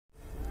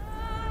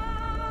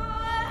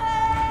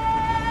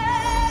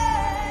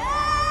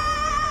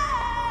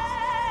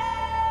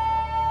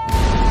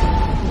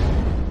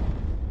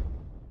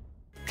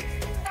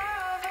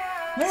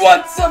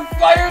What's up,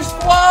 Fire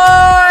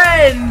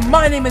Squad?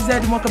 My name is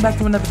Zedd and welcome back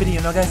to another video.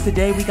 Now guys,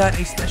 today we got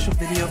a special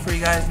video for you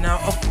guys.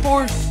 Now, of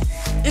course,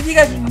 if you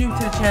guys are new to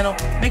the channel,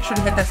 make sure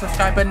to hit that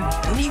subscribe button.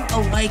 Leave a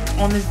like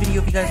on this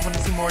video if you guys want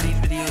to see more of these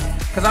videos.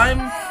 Because I'm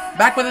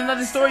back with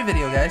another story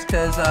video, guys.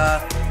 Because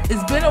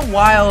it's been a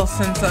while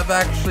since I've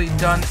actually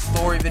done a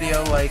story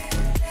video. Like,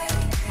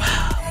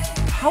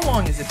 how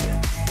long has it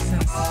been?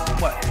 Since,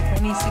 what,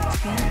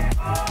 2016?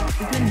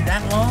 It's been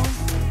that long?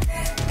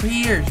 3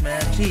 years,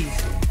 man.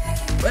 Jeez.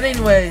 But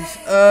anyways,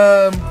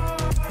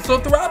 so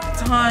throughout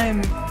the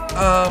time,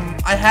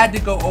 I had to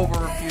go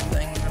over a few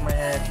things in my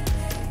head.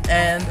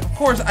 And, of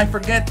course, I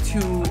forget to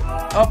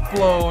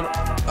upload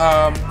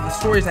the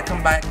stories that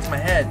come back to my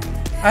head.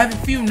 I have a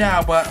few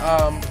now, but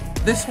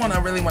this one I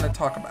really want to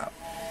talk about.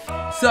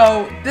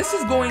 So, this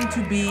is going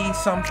to be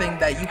something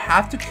that you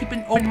have to keep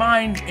an open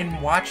mind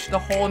and watch the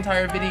whole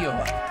entire video.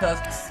 Because,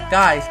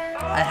 guys,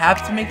 I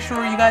have to make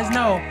sure you guys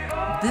know,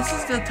 this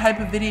is the type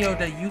of video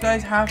that you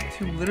guys have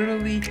to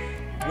literally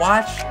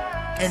watch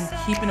and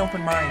keep an open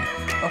mind.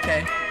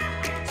 Okay?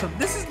 So,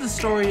 this is the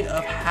story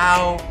of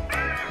how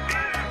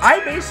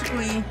I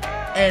basically,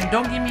 and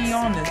don't get me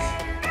on this,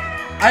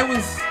 I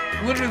was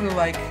literally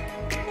like,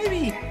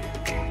 maybe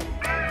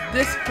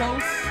this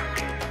close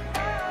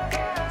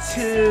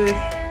to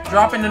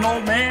dropping an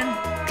old man.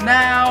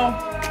 Now,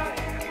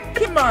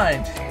 keep in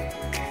mind,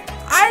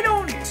 I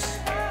don't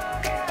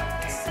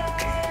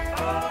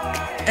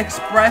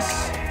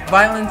express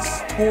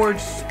violence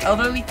towards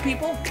elderly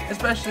people,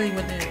 especially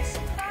when it's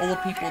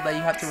old people that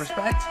you have to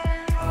respect,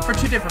 for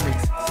two different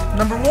reasons.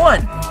 Number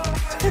one,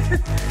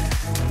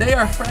 they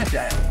are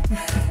fragile,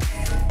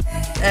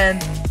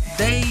 and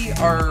they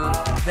are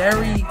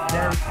very,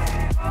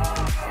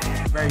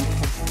 very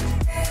important.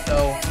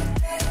 So,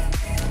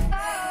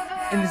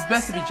 and it's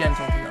best to be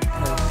gentle with them,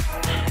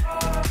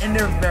 because, and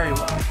they're very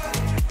wise.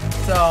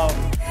 So,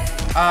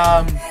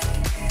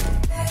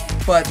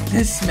 but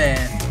this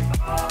man,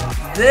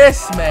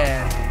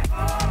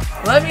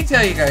 let me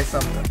tell you guys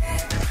something.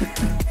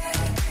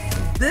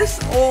 This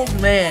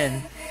old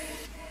man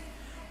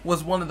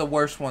was one of the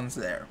worst ones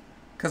there.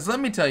 Because let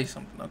me tell you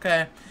something,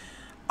 okay?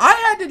 I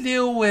had to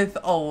deal with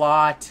a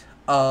lot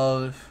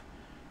of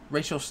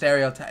racial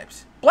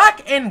stereotypes.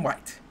 Black and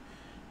white.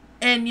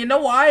 And you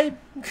know why?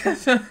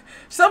 Because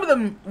some of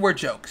them were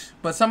jokes.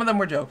 But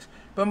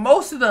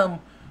most of them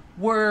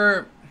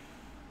were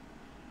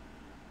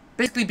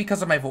basically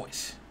because of my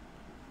voice.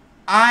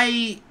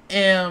 I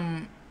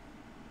am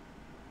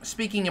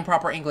speaking in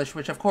proper English,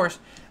 which of course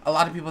a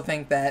lot of people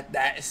think that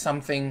that is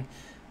something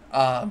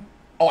a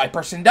white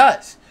person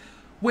does.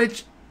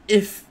 Which,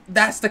 if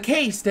that's the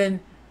case, then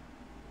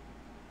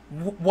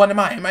what am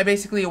I? Am I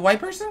basically a white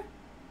person?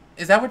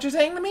 Is that what you're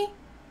saying to me?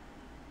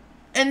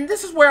 And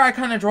this is where I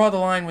kind of draw the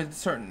line with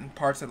certain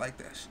parts that like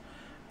this.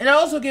 And I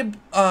also give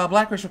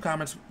black racial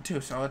comments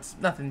too, so it's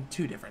nothing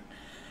too different.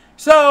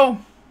 So,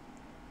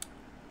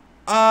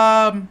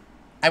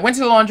 I went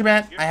to the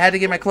laundromat, I had to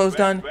get my clothes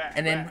done,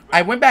 and then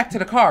I went back to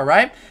the car,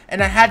 right?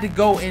 And I had to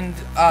go in,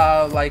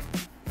 like,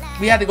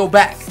 we had to go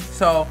back.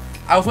 So,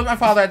 I was with my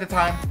father at the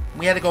time,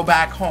 we had to go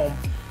back home.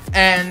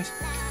 And,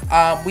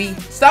 we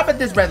stop at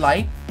this red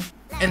light,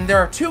 and there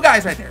are two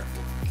guys right there.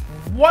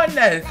 One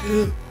that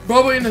is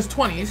probably in his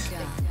 20s,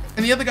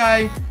 and the other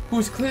guy who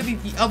was clearly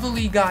the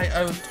elderly guy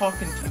I was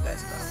talking to you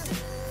guys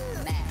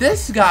about.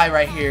 This guy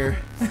right here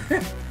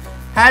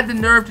had the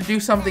nerve to do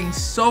something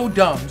so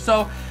dumb.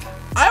 So,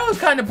 I was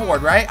kind of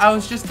bored, right? I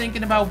was just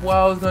thinking about what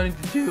I was going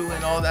to do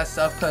and all that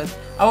stuff, because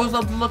I always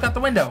love to look out the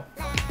window.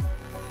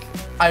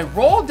 I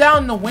rolled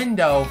down the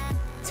window.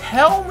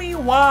 Tell me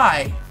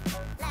why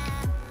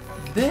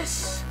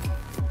this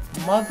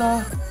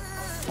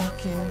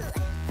motherfucking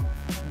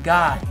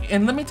guy,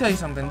 and let me tell you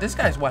something, this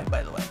guy's white,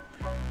 by the way.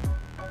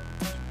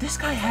 This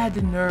guy had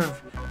the nerve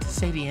to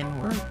say the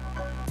N-word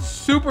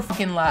super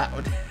fucking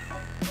loud.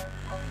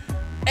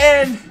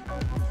 And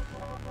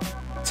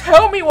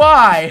tell me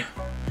why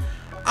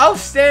I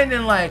was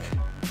standing like,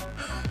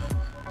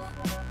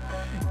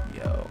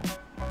 yo.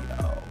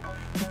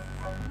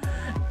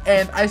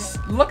 And I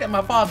look at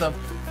my father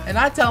and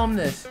I tell him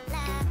this: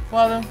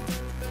 Father,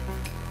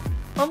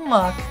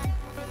 unlock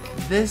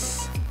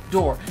this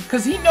door.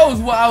 Because he knows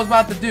what I was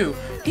about to do.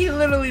 He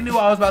literally knew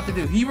what I was about to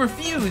do. He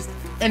refused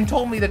and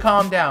told me to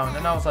calm down.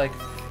 And I was like,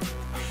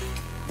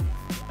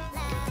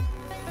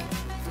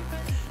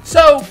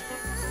 so,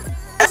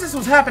 as this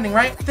was happening,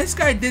 right? This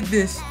guy did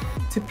this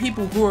to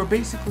people who are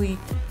basically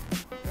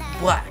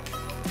black.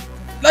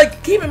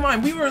 Like, keep in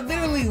mind, we were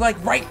literally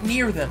like right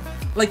near them.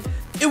 Like,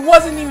 it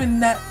wasn't even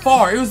that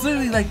far. It was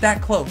literally like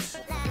that close.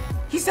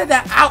 He said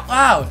that out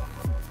loud.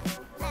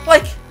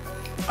 Like,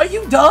 are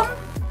you dumb?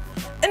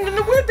 And then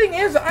the weird thing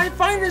is, I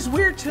find this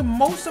weird to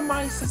most of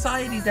my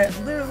society that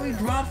literally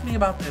drops me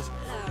about this.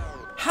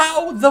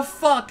 How the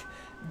fuck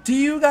do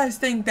you guys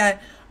think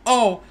that,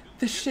 oh,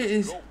 this shit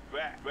is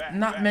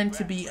not meant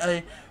to be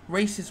a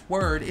racist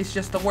word, it's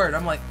just a word?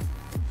 I'm like,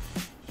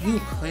 you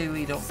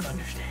clearly don't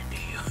understand, do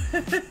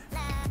you?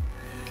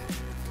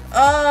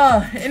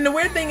 And the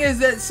weird thing is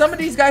that some of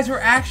these guys were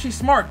actually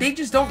smart. They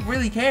just don't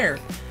really care.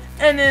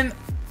 And then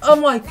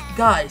I'm like,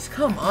 guys,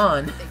 come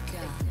on.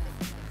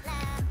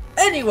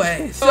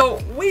 Anyway, so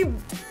we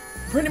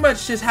pretty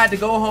much just had to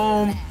go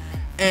home,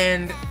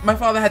 and my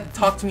father had to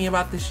talk to me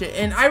about this shit,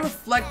 and I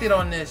reflected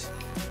on this,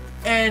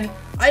 and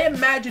I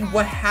imagined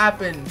what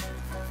happened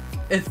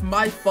if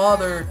my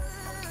father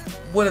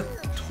would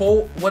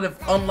have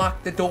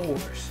unlocked the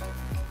doors.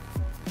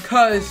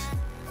 Cause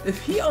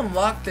if he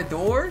unlocked the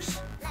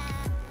doors,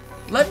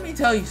 let me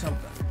tell you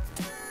something.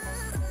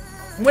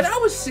 When I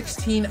was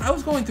 16, I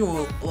was going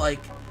through like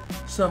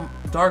some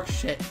dark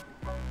shit,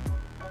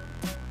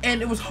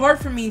 and it was hard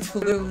for me to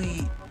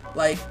literally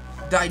like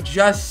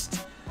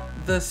digest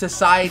the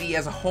society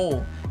as a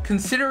whole,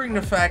 considering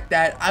the fact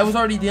that I was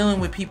already dealing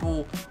with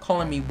people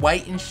calling me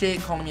white and shit,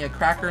 calling me a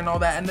cracker and all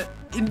that,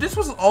 and this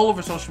was all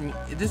over social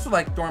media. This was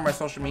like during my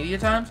social media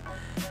times,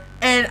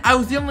 and I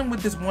was dealing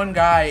with this one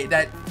guy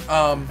that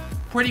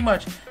pretty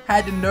much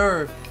had the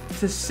nerve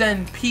to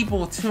send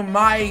people to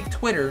my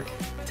Twitter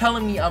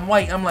telling me I'm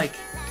white. I'm like,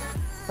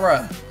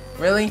 bruh,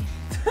 really?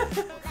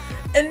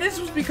 And this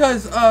was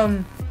because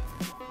I'm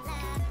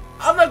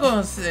not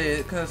gonna say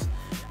it, because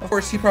of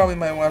course he probably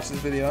might watch this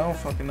video. I don't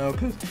fucking know,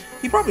 because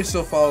he probably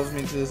still follows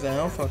me to this day. I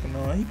don't fucking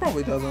know. He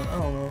probably doesn't.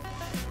 I don't know.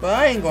 But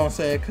I ain't gonna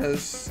say it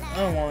because I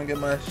don't want to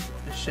get my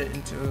shit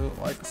into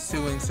like a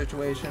suing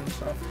situation,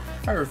 so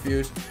I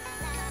refuse.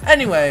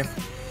 Anyway,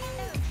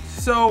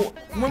 so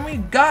when we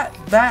got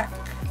back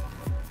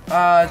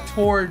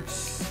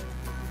towards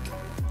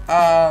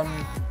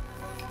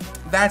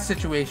that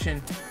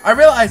situation, I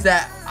realized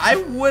that I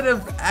would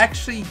have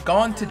actually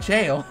gone to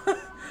jail.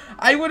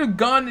 I would have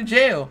gone to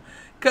jail,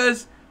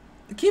 because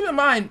keep in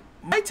mind,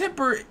 my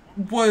temper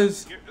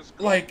was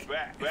like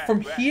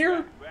from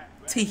here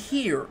to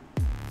here,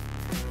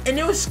 and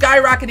it was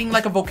skyrocketing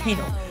like a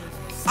volcano.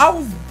 I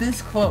was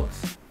this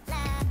close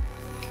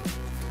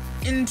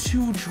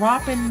into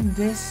dropping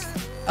this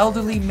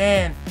elderly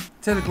man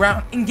to the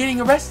ground and getting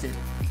arrested.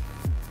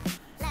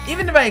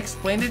 Even if I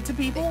explained it to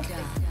people,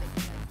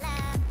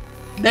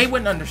 they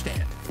wouldn't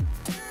understand.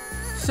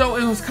 So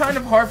it was kind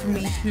of hard for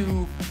me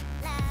to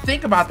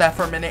think about that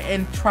for a minute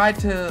and try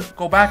to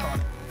go back on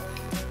it.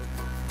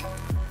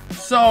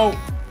 So,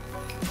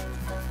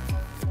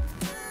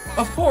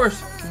 of course,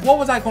 what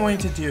was I going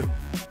to do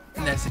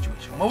in that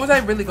situation? What was I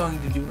really going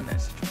to do in that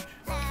situation?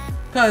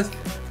 Because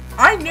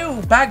I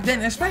knew back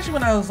then, especially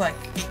when I was like,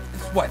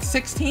 what,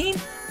 16?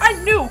 I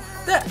knew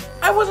that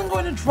I wasn't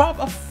going to drop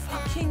a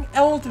fucking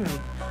elderly.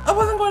 I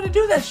wasn't going to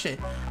do that shit.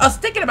 I was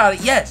thinking about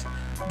it, yes,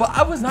 but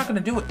I was not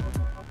going to do it.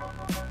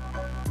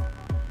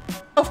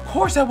 Of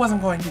course I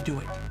wasn't going to do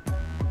it.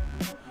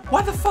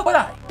 Why the fuck would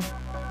I?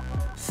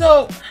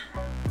 So,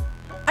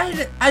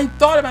 I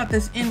thought about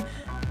this, and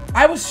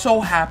I was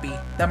so happy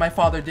that my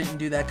father didn't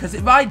do that, because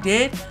if I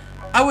did,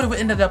 I would have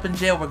ended up in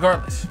jail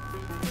regardless.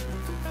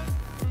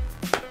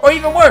 Or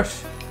even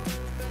worse.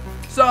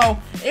 So,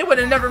 it would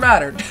have never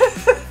mattered.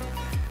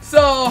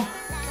 So,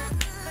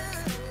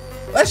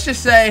 let's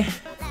just say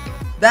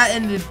that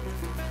ended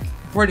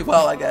pretty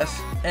well, I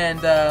guess. And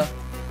that's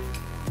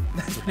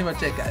pretty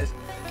much it, guys.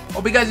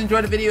 Hope you guys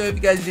enjoyed the video. If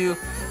you guys do,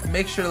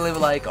 make sure to leave a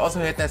like. Also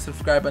hit that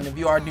subscribe button if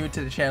you are new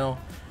to the channel.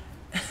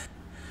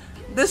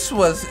 This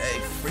was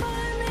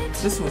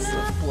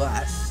a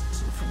blast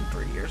from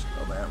 3 years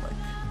ago, man. Like,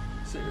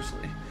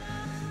 seriously.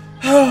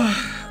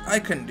 I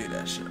couldn't do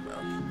that shit,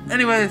 man.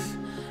 Anyways,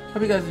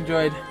 hope you guys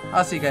enjoyed.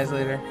 I'll see you guys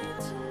later.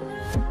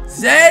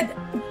 Zedd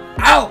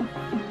out!